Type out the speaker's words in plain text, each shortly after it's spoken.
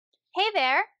Hey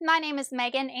there, my name is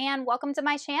Megan and welcome to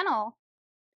my channel.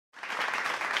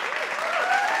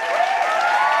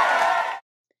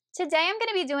 Today I'm going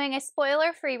to be doing a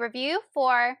spoiler-free review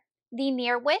for The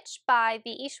Near Witch by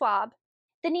VE Schwab.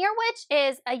 The Near Witch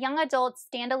is a young adult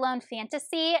standalone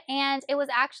fantasy, and it was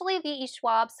actually VE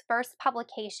Schwab's first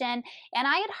publication, and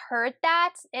I had heard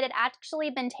that it had actually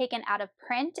been taken out of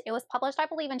print. It was published, I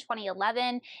believe, in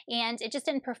 2011, and it just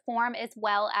didn't perform as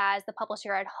well as the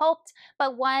publisher had hoped,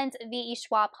 but once VE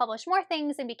Schwab published more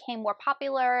things and became more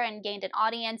popular and gained an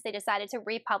audience, they decided to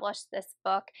republish this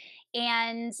book,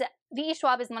 and VE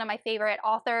Schwab is one of my favorite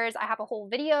authors. I have a whole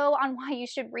video on why you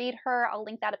should read her. I'll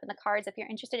link that up in the cards if you're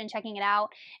interested in checking it out.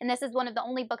 And this is one of the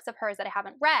only books of hers that I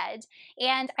haven't read.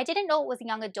 And I didn't know it was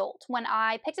young adult. When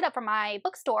I picked it up from my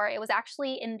bookstore, it was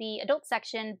actually in the adult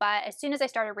section, but as soon as I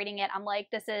started reading it, I'm like,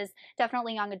 this is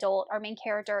definitely young adult. Our main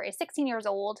character is 16 years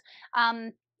old.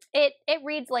 It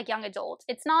reads like young adult.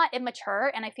 It's not immature,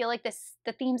 and I feel like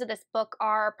the themes of this book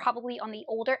are probably on the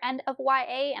older end of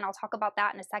YA, and I'll talk about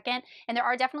that in a second. And there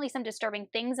are definitely some disturbing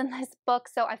things in this book,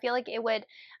 so I feel like it would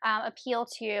appeal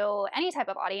to any type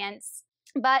of audience.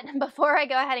 But before I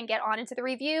go ahead and get on into the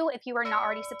review, if you are not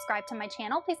already subscribed to my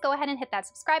channel, please go ahead and hit that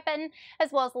subscribe button,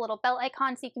 as well as the little bell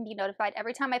icon so you can be notified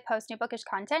every time I post new bookish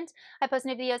content. I post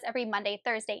new videos every Monday,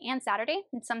 Thursday, and Saturday,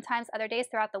 and sometimes other days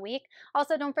throughout the week.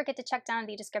 Also, don't forget to check down in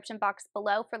the description box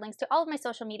below for links to all of my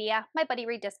social media, my Buddy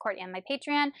Read Discord, and my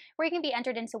Patreon, where you can be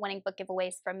entered into winning book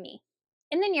giveaways from me.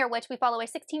 In The Near Witch, we follow a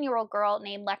 16-year-old girl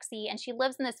named Lexi, and she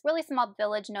lives in this really small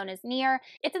village known as Near.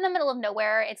 It's in the middle of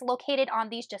nowhere. It's located on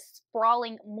these just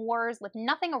sprawling moors with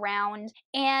nothing around,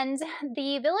 and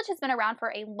the village has been around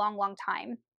for a long, long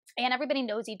time. And everybody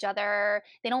knows each other.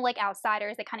 They don't like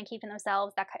outsiders. They kind of keep to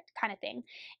themselves, that kind of thing.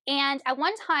 And at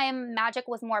one time, magic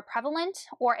was more prevalent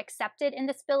or accepted in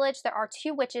this village. There are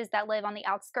two witches that live on the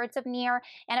outskirts of Near.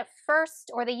 And at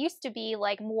first, or they used to be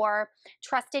like more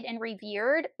trusted and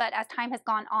revered. But as time has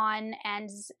gone on, and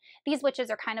these witches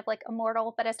are kind of like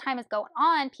immortal, but as time has gone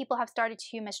on, people have started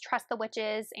to mistrust the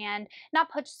witches and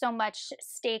not put so much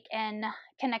stake in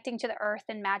connecting to the earth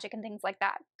and magic and things like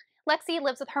that. Lexi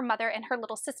lives with her mother and her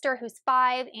little sister who's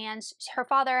 5, and her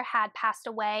father had passed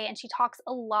away, and she talks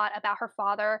a lot about her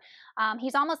father.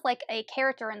 He's almost like a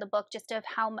character in the book just of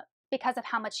because of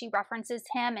how much she references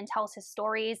him and tells his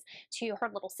stories to her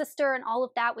little sister and all of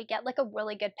that. We get like a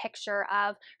really good picture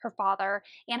of her father,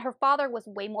 and her father was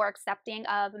way more accepting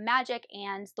of magic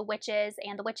and the witches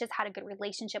had a good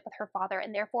relationship with her father,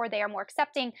 and therefore they are more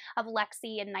accepting of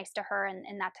Lexi and nice to her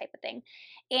and that type of thing.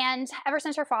 And ever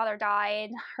since her father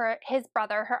died, his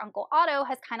brother, her uncle Otto,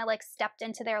 has kind of like stepped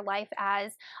into their life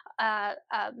as a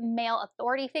male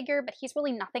authority figure, but he's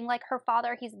really nothing like her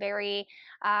father. He's very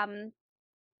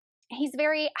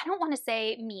I don't want to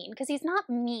say mean, because he's not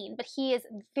mean, but he is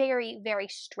very, very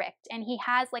strict. And he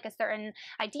has like a certain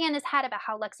idea in his head about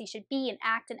how Lexi should be and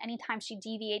act. And anytime she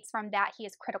deviates from that, he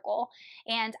is critical.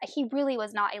 And he really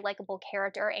was not a likable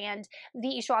character. And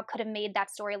VE Schwab could have made that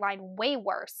storyline way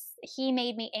worse. He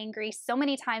made me angry so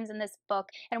many times in this book.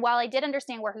 And while I did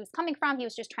understand where he was coming from, he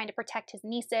was just trying to protect his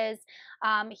nieces.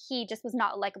 He just was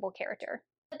not a likable character.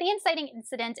 But the inciting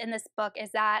incident in this book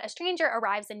is that a stranger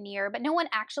arrives in Near, but no one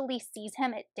actually sees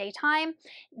him at daytime.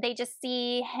 They just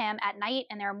see him at night,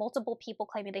 and there are multiple people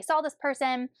claiming they saw this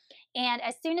person. And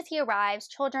as soon as he arrives,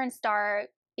 children start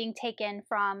being taken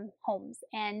from homes,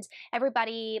 and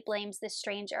everybody blames this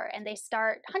stranger, and they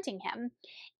start hunting him.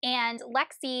 And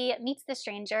Lexi meets the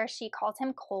stranger. She calls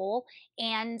him Cole,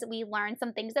 and we learn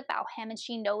some things about him, and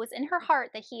she knows in her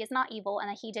heart that he is not evil and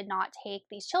that he did not take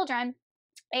these children.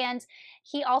 And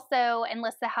he also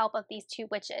enlists the help of these two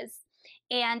witches.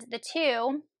 And the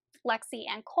two, Lexi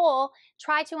and Cole,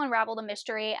 try to unravel the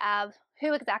mystery of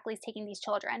who exactly is taking these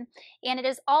children. And it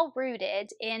is all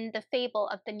rooted in the fable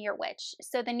of the Near Witch.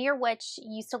 So the Near Witch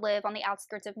used to live on the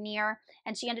outskirts of Near,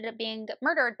 and she ended up being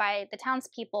murdered by the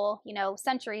townspeople,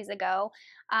 centuries ago,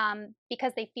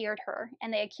 because they feared her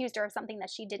and they accused her of something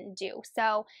that she didn't do.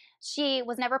 So she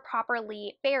was never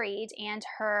properly buried, and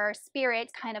her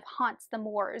spirit kind of haunts the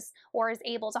moors, or is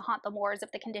able to haunt the moors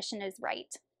if the condition is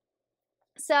right.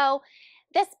 So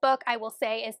this book, I will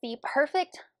say, is the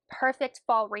perfect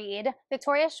fall read.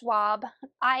 Victoria Schwab,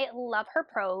 I love her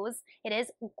prose. It is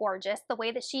gorgeous. The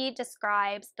way that she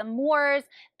describes the moors,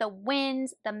 the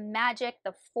wind, the magic,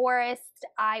 the forest.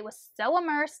 I was so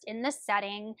immersed in this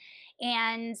setting,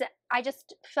 and I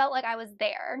just felt like I was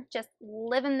there, just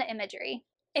living the imagery.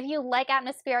 If you like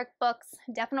atmospheric books,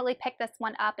 definitely pick this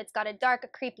one up. It's got a dark,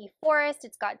 creepy forest.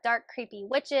 It's got dark, creepy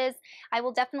witches. I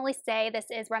will definitely say this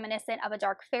is reminiscent of a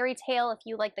dark fairy tale. If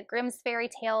you like the Grimm's fairy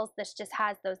tales, this just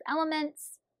has those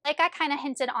elements. Like I kind of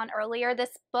hinted on earlier,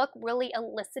 this book really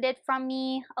elicited from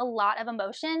me a lot of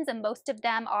emotions, and most of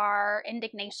them are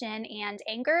indignation and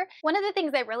anger. One of the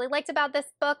things I really liked about this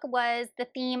book was the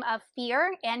theme of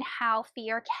fear and how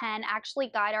fear can actually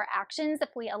guide our actions if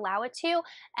we allow it to,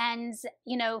 and,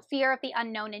 you know, fear of the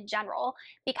unknown in general,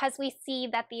 because we see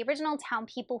that the original town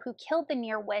people who killed the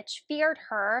Near Witch feared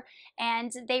her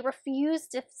and they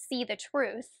refused to see the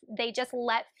truth. They just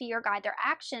let fear guide their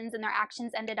actions, and their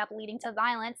actions ended up leading to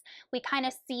violence. We kind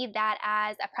of see that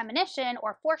as a premonition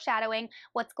or foreshadowing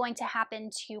what's going to happen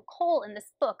to Cole in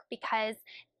this book, because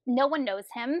no one knows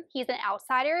him. He's an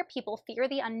outsider. People fear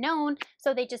the unknown,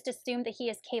 so they just assume that he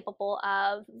is capable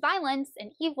of violence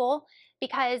and evil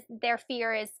because their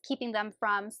fear is keeping them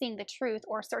from seeing the truth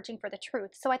or searching for the truth.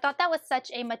 So I thought that was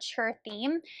such a mature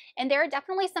theme. And there are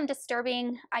definitely some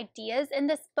disturbing ideas in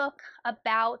this book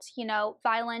about, you know,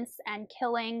 violence and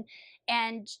killing,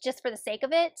 and just for the sake of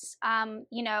it,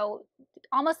 you know,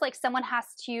 almost like someone has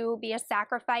to be a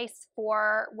sacrifice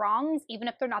for wrongs, even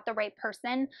if they're not the right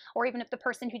person, or even if the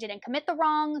person who didn't commit the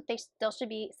wrong, they still should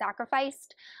be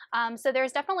sacrificed. So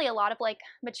there's definitely a lot of like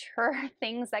mature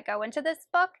things that go into this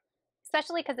book,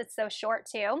 especially because it's so short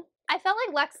too. I felt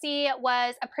like Lexi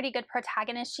was a pretty good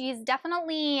protagonist. She's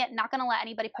definitely not going to let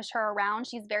anybody push her around.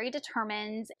 She's very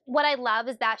determined. What I love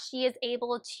is that she is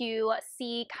able to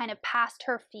see kind of past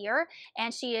her fear,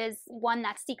 and she is one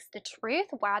that seeks the truth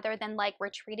rather than like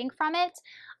retreating from it.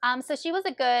 So she was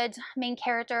a good main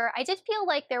character. I did feel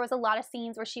like there was a lot of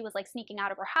scenes where she was like sneaking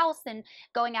out of her house and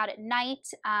going out at night,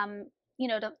 you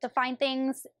know, to find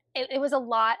things. It was a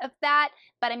lot of that,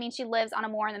 but I mean, she lives on a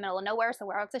moor in the middle of nowhere, so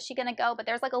where else is she gonna go? But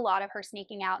there's like a lot of her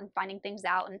sneaking out and finding things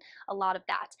out, and a lot of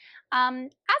that.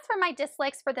 As for my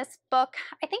dislikes for this book,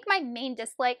 I think my main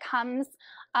dislike comes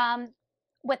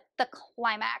with the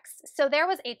climax. So there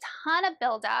was a ton of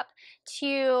buildup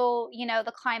to, you know,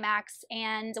 the climax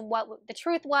and what the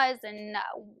truth was, and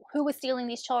who was stealing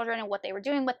these children and what they were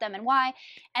doing with them and why.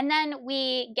 And then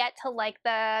we get to like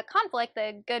the conflict,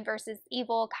 the good versus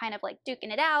evil kind of like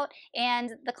duking it out,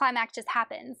 and the climax just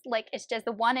happens. Like it's just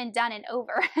the one and done and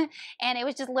over. And it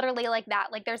was just literally like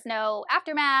that. Like there's no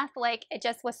aftermath. Like it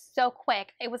just was so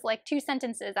quick. It was like 2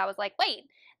 sentences. I was like, wait,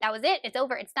 that was it. It's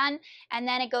over. It's done. And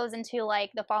then it goes into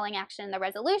like the falling action and the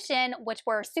resolution, which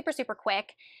were super, super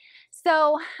quick.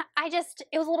 So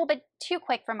it was a little bit too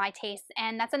quick for my taste.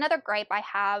 And that's another gripe I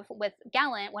have with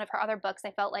Gallant, one of her other books.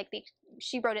 I felt like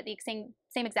she wrote it the same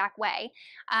exact way.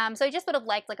 So I just would have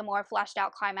liked like a more fleshed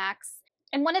out climax.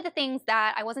 And one of the things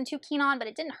that I wasn't too keen on, but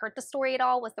it didn't hurt the story at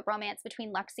all, was the romance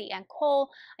between Lexi and Cole.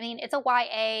 I mean, it's a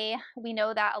YA. We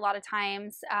know that a lot of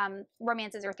times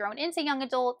romances are thrown into young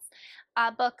adults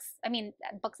books. I mean,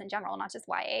 books in general, not just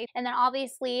YA. And then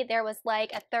obviously there was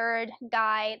like a third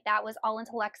guy that was all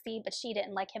into Lexi, but she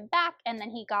didn't like him back. And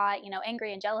then he got, you know,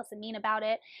 angry and jealous and mean about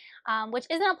it, which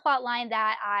isn't a plot line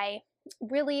that I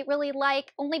really, really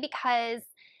like, only because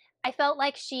I felt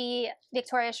like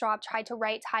Victoria Schwab, tried to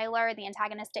write Tyler, the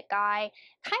antagonistic guy,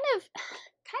 kind of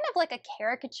like a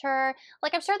caricature.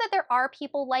 Like I'm sure that there are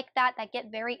people like that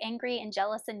get very angry and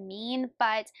jealous and mean,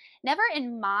 but never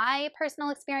in my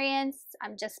personal experience.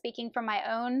 I'm just speaking from my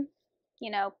own, you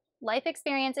know, life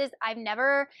experiences. I've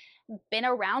never been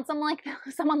around someone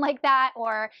like that,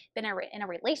 or been in a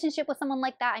relationship with someone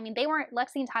like that. I mean,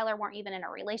 Lexi and Tyler weren't even in a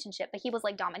relationship, but he was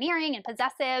like domineering and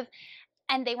possessive,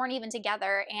 and they weren't even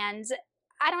together. And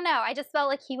I don't know, I just felt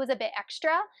like he was a bit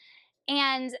extra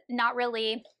and not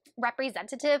really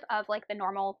representative of like the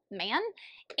normal man.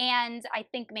 And I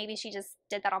think maybe she just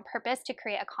did that on purpose to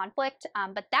create a conflict.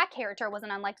 But that character was an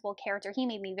unlikable character. He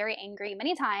made me very angry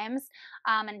many times,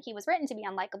 and he was written to be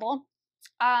unlikable.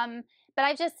 But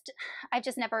I've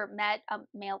just never met a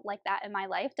male like that in my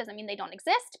life. Doesn't mean they don't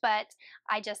exist, but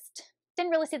I just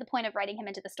didn't really see the point of writing him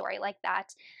into the story like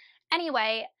that.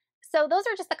 Anyway, so those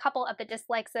are just a couple of the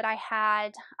dislikes that I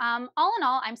had. All in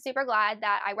all, I'm super glad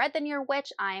that I read The Near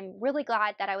Witch. I'm really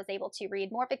glad that I was able to read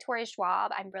more Victoria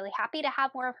Schwab. I'm really happy to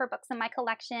have more of her books in my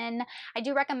collection. I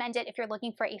do recommend it if you're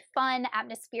looking for a fun,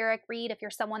 atmospheric read, if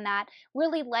you're someone that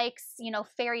really likes, you know,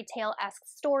 fairy tale-esque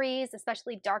stories,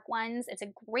 especially dark ones. It's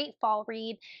a great fall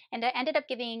read, and I ended up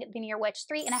giving The Near Witch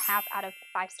 3.5 out of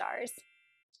 5 stars.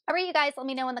 All right, you guys, let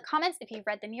me know in the comments if you've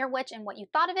read The Near Witch and what you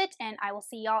thought of it, and I will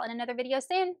see y'all in another video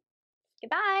soon.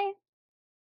 Goodbye!